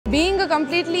Being a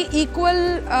completely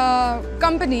equal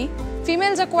company,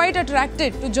 females are quite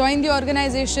attracted to join the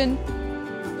organization.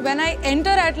 When I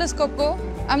enter Atlas Copco,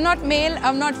 I'm not male,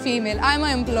 I'm not female, I'm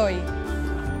an employee.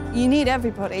 You need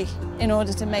everybody in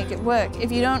order to make it work.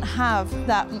 If you don't have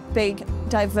that big,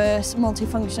 diverse,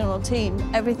 multifunctional team,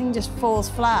 everything just falls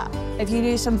flat. If you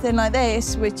do something like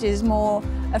this, which is more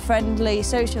a friendly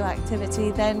social activity,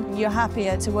 then you're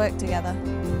happier to work together.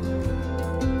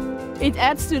 It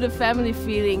adds to the family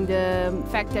feeling, the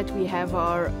fact that we have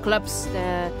our clubs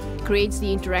that creates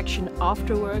the interaction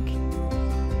after work.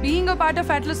 Being a part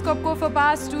of Atlas Copco for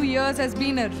past 2 years has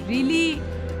been a really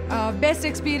best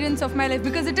experience of my life,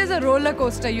 because it is a roller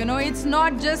coaster, you know. It's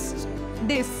not just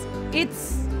this,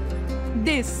 it's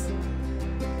this.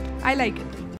 I like it.